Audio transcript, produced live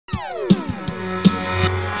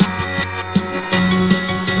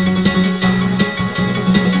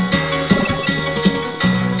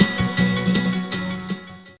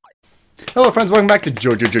Hello friends, welcome back to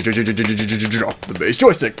the base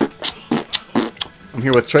joystick. I'm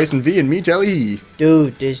here with Trace and V and me, Jelly.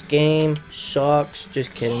 Dude, this game sucks.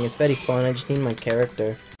 Just kidding. It's very fun. I just need my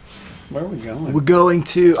character. Where are we going? We're going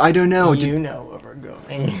to, I don't know. You know where we're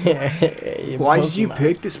going. Why did you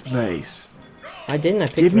pick this place? I didn't. I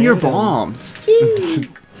picked Give me your random. bombs.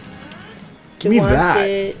 Give me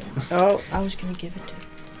that. Oh, I was gonna give it to you.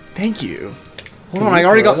 Thank you. Hold on, I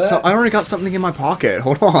already got something in my pocket.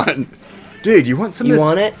 Hold on. Dude, you want some of this? You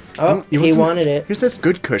want it? Oh, he wanted it. Here's this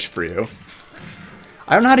good kush for you.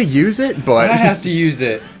 I don't know how to use it, but... I have to use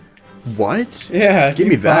it. What? Yeah, give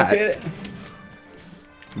me that. It.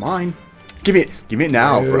 Mine. Give me it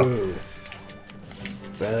now, bro.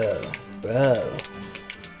 Bro.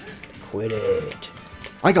 Quit it.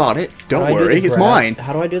 I got it. Don't worry, it's mine.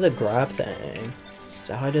 How do I do the grab thing? Is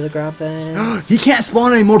that how I do the grab thing? He can't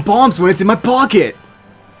spawn any more bombs when it's in my pocket.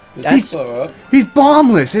 That's He's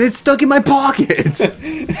bombless and it's stuck in my pocket.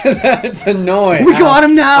 That's annoying. We got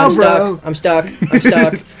him now, bro. I'm stuck. I'm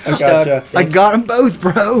stuck. I'm stuck. Gotcha. I got them both,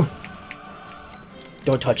 bro.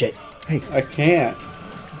 Don't touch it. Hey, I can't.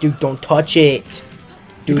 Dude, don't touch it.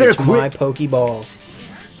 Dude, better it's quit. my Pokeball.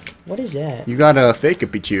 What is that? you got a fake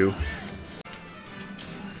Pikachu.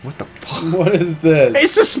 What the fuck? What is this?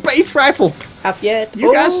 It's the space rifle. Half yet?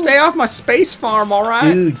 You guys stay off my space farm, all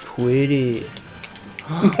right? Dude, quit it.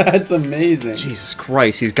 That's amazing. Jesus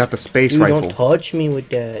Christ, he's got the space Dude, rifle. don't touch me with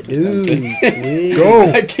that. Dude, quit.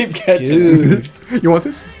 Go. I keep catching. Dude. You want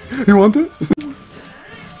this? You want this?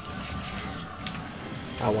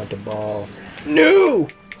 I want the ball. No!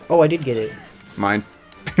 Oh, I did get it. Mine.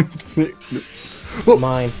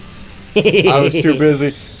 Mine. I was too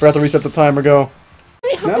busy. Forgot to reset the timer. Go.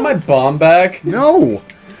 Not my bomb back. No.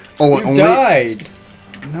 Oh, You died.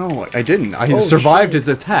 No, I didn't. I Oh, survived shit. his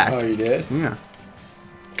attack. Oh, you did? Yeah.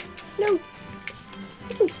 No.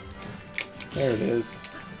 There it is.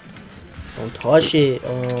 Don't touch it.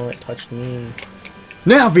 Oh, it touched me.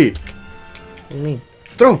 Now, V. What do you mean?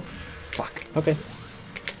 Throw. Fuck. Okay.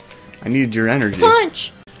 I needed your energy.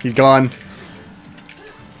 Punch! He's gone.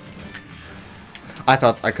 I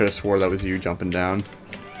thought I could have swore that was you jumping down.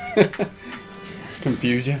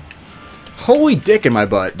 Confuse you? Holy dick in my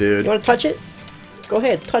butt, dude. You want to touch it? Go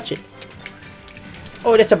ahead, touch it.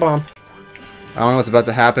 Oh, that's a bomb. I don't know what's about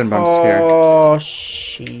to happen, but I'm scared. Oh,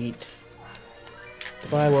 shit.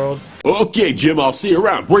 Bye, world. Okay, Jim, I'll see you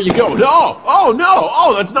around. Where you going? No! Oh, no!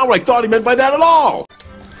 Oh, that's not what I thought he meant by that at all!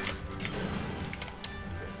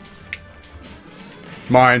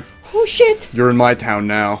 Mine. Oh, shit. You're in my town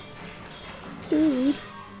now. Dude.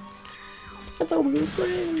 I thought we were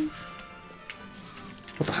friends.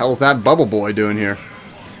 What the hell is that bubble boy doing here?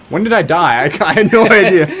 When did I die? I had no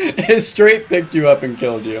idea. It straight picked you up and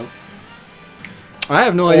killed you. I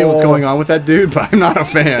have no idea what's going on with that dude, but I'm not a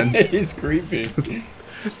fan. He's creepy.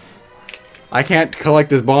 I can't collect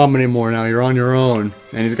this bomb anymore now. You're on your own.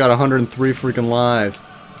 And he's got 103 freaking lives.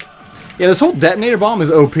 Yeah, this whole detonator bomb is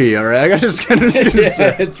OP, alright? I just gotta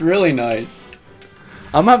Yeah, it's really nice.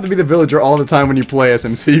 I'm gonna have to be the villager all the time when you play as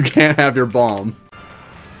him, so you can't have your bomb.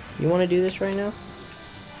 You want to do this right now?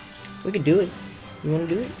 We could do it. You want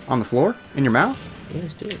to do it? On the floor? In your mouth? Yeah,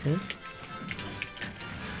 let's do it, man.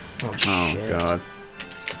 Oh, Oh, shit. God.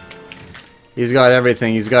 He's got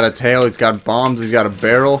everything. He's got a tail, he's got bombs, he's got a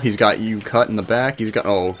barrel, he's got you cut in the back, he's got...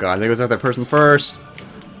 Oh, God. There goes that person first.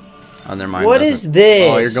 Oh, never mind. What is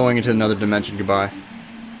this? Oh, you're going into another dimension. Goodbye.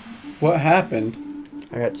 What happened?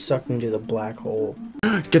 I got sucked into the black hole.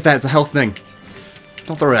 Get that. It's a health thing.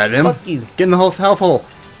 Don't throw it at him. Fuck you. Get in the health hole.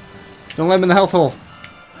 Don't let him in the health hole.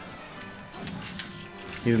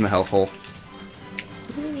 He's in the health hole.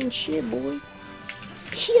 You ain't shit, boy.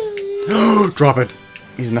 Shit. Drop it.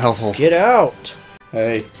 He's in the health hole. Get out.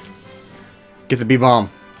 Hey. Get the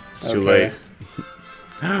B-bomb. It's too late.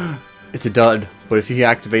 Okay. It's a dud. But if he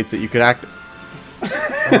activates it, you could act...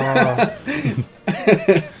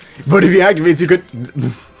 But if he activates, you could...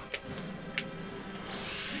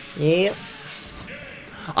 Yep.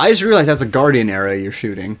 I just realized that's a guardian area you're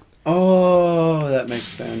shooting. Oh, that makes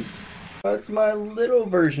sense. That's my little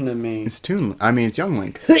version of me. It's Toon... I mean, it's Young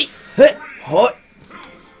Link. Hot.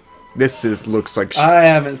 This looks like... I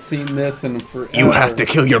haven't seen this in forever. You have to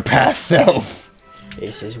kill your past self.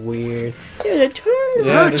 This is weird. There's a turtle.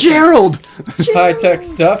 Yeah, this is Gerald! high-tech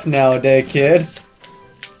stuff nowadays, kid.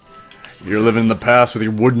 You're living in the past with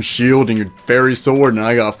your wooden shield and your fairy sword, and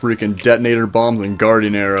I got freaking detonator bombs and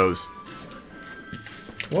guardian arrows.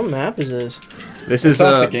 What map is this? This It's is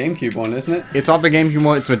off the GameCube one, isn't it? It's off the GameCube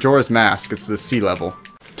one. It's Majora's Mask. It's the sea level.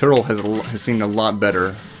 Turtle has seemed a lot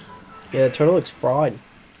better. Yeah, the turtle looks fraud.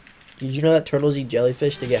 Did you know that turtles eat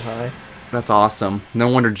jellyfish to get high? That's awesome. No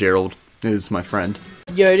wonder Gerald. is my friend.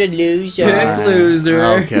 You're the loser. Pick loser.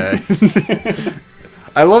 Okay.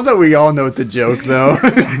 I love that we all know it's a joke, though.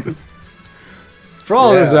 For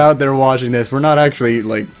all of us out there watching this, we're not actually,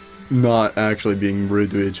 like, not actually being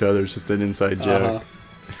rude to each other. It's just an inside joke.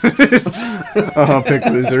 Pick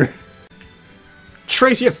loser.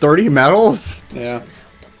 Trace, you have 30 medals? Yeah.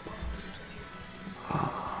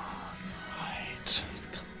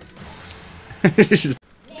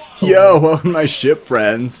 Yo, welcome to my ship,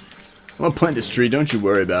 friends. I'm gonna plant this tree, don't you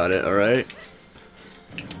worry about it, alright?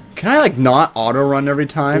 Can I, like, not auto-run every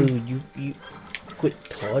time? Dude, you quit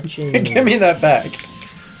touching. Give me that back.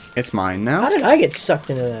 It's mine now. How did I get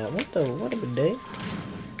sucked into that? What a day?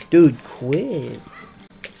 Dude, quit.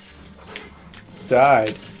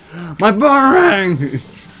 Died. My boomerang!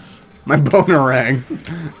 My bonerang.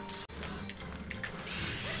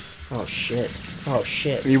 Oh shit. Oh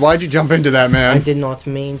shit. Why'd you jump into that, I man? did not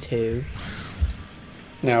mean to.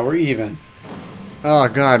 Now we're even. Oh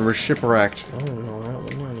god, we're shipwrecked. Oh no,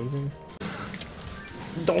 we're not even.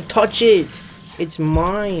 Don't touch it! It's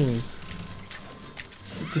mine.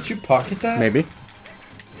 Did you pocket that? Maybe.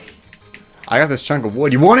 I got this chunk of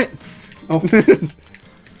wood. You want it? Oh.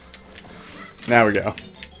 Now we go.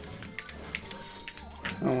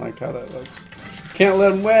 I don't like how that looks. Can't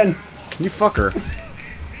let him win. You fucker.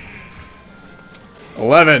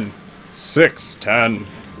 11, 6, 10,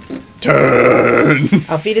 10.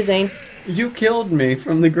 Auf Wiedersehen. You killed me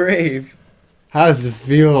from the grave. How does it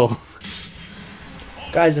feel?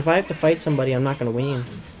 Guys, if I have to fight somebody, I'm not gonna win.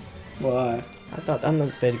 Why? I'm not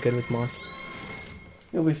very good with moth.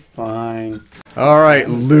 You'll be fine. Alright,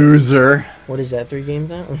 loser. What is that, 3 games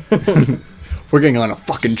now? We're getting on a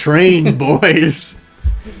fucking train, boys.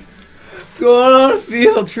 Going on a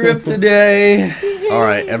field trip today.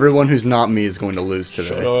 Alright, everyone who's not me is going to lose today.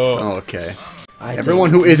 Shut up. Oh, okay. I Everyone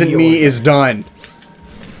think who isn't you're me right. is done.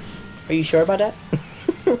 Are you sure about that?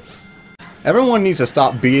 Everyone needs to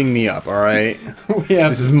stop beating me up, alright? Yeah.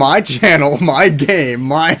 This is my channel, my game,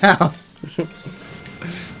 my house.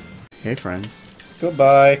 Hey, friends.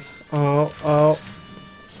 Goodbye. Oh.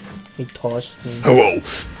 He tossed me. Hello.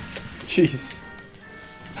 Jeez.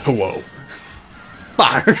 Hello.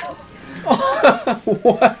 Fire.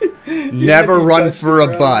 What? Never run for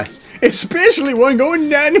a bus. Especially one going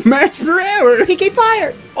 90 miles per hour. PK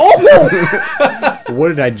fire! Oh! What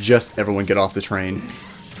did I just... Everyone get off the train.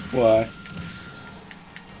 Why?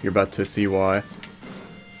 You're about to see why.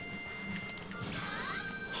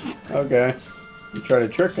 Okay. You tried to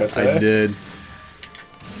trick us, I eh? did.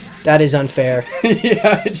 That is unfair.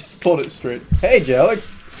 Yeah, I just pulled it straight. Hey,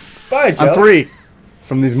 Jelix. Bye, Jelix. I'm free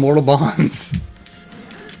from these mortal bonds.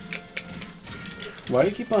 Why do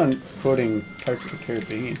you keep on quoting Pirates of the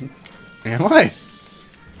Caribbean? Am I?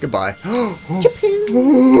 Goodbye. Oh.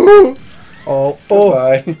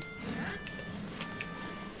 Goodbye.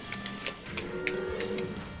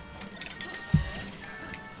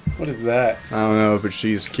 What is that? I don't know, but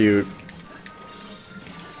she's cute.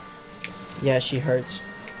 Yeah, she hurts.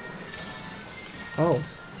 Oh.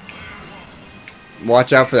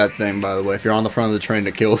 Watch out for that thing, by the way, if you're on the front of the train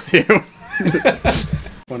that kills you.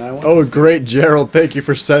 When I want. Oh, great, Gerald. Thank you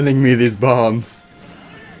for sending me these bombs.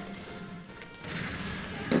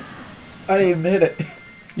 I didn't even hit it.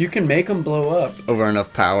 You can make them blow up. Over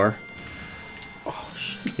enough power. Oh,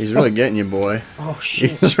 shit. He's really getting you, boy. Oh,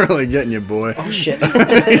 shit. He's really getting you, boy. Oh, shit.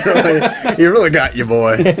 he really got you,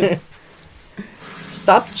 boy.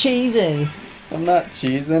 Stop cheesing. I'm not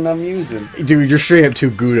cheesing, I'm using. Dude, you're straight up too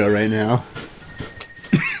Gouda right now.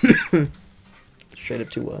 Straight up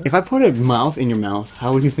to what? If I put a mouth in your mouth,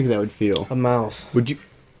 how would you think that would feel? A mouth. Would you...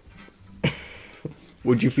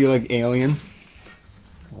 Would you feel like alien?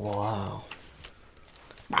 Wow.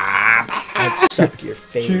 I'd suck your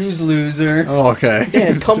face. Choose loser. Oh, okay.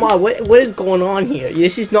 Yeah, come on. What is going on here?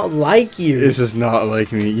 This is not like you. This is not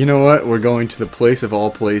like me. You know what? We're going to the place of all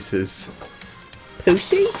places.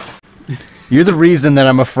 Pussy? You're the reason that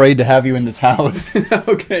I'm afraid to have you in this house.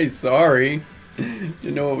 Okay, sorry.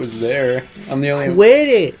 Didn't know what was there. I'm the only. Quit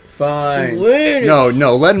it. Fine. Quit it.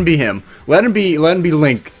 No, let him be him. Let him be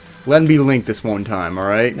Link. Let him be Link this one time,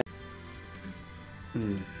 alright?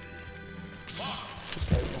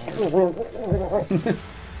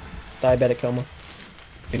 Diabetic coma.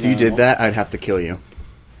 If you did that, I'd have to kill you.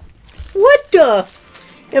 What the?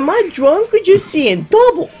 Am I drunk or just seeing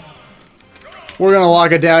double? We're gonna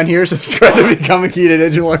lock it down here. Subscribe to become a key to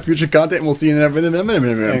enjoy future content, and we'll see you in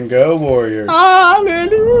the And go Warriors.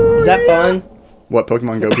 Hallelujah. Is that fun? What,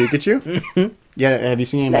 Pokemon Go Pikachu? Yeah, have you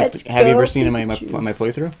seen Let's have you go, ever seen my Pikachu.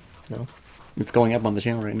 playthrough? No. It's going up on the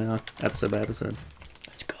channel right now, episode by episode.